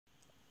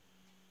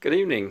Good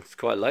evening. It's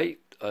quite late,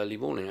 early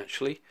morning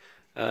actually.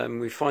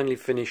 We finally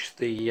finished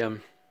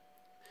the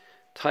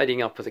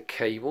tidying up of the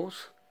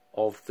cables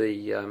of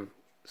the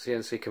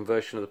CNC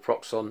conversion of the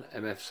Proxxon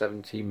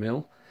MF70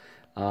 mill.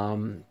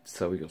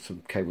 So we got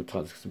some cable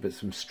ties,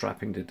 some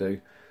strapping to do,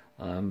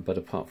 but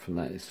apart from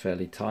that, it's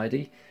fairly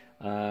tidy.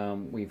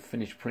 We've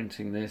finished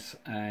printing this,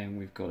 and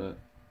we've got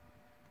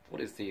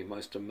what is the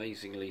most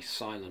amazingly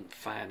silent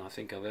fan I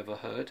think I've ever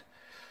heard,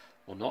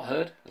 or not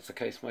heard, as the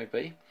case may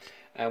be.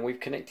 And we've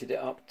connected it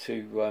up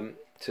to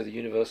the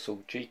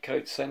universal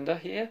G-code sender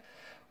here,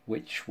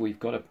 which we've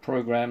got a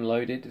program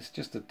loaded. It's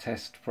just a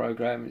test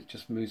program. It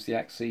just moves the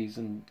axes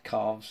and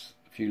carves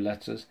a few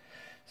letters.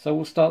 So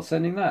we'll start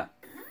sending that,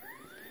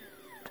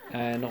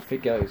 and off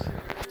it goes.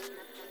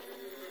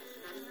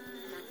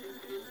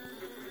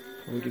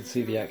 We can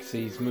see the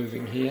axes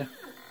moving here.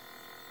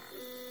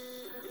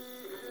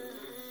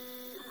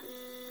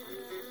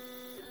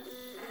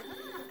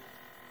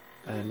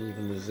 And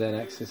even the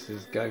Z-axis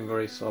is going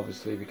very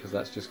obviously, because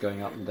that's just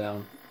going up and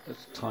down.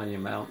 It's a tiny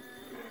amount,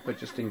 but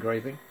just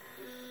engraving.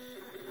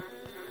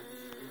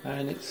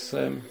 And it's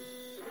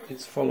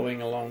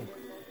following along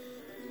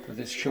with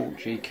this short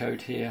G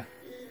code here.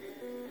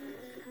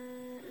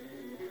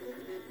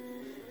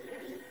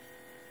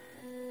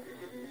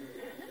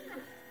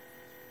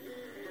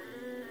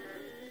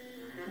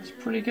 It's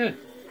pretty good.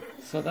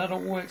 So that all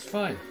works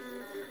fine.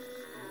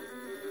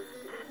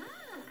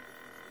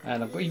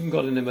 And I've even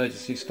got an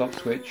emergency stop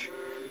switch,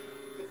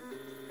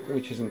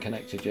 which isn't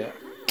connected yet,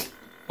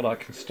 but I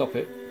can stop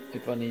it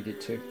if I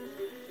needed to.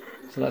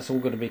 So that's all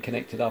going to be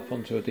connected up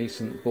onto a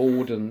decent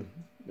board and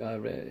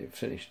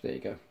finished. There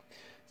you go.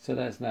 So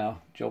there's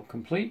now job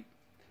complete,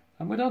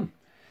 and we're done.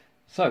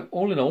 So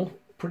all in all,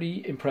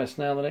 pretty impressed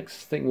now. The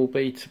next thing will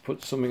be to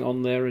put something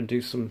on there and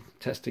do some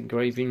test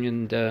engraving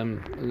and a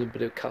little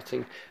bit of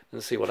cutting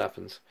and see what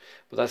happens.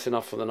 But that's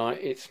enough for the night.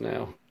 It's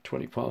now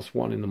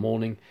 1:20 in the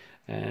morning.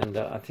 And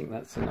I think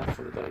that's enough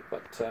for the day.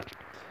 But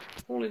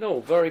all in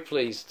all, very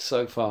pleased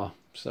so far.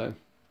 So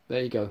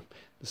there you go.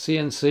 The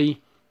CNC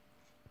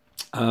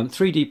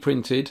 3D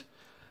printed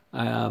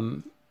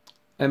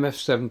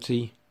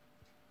MF70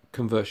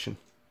 conversion.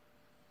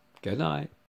 Good night.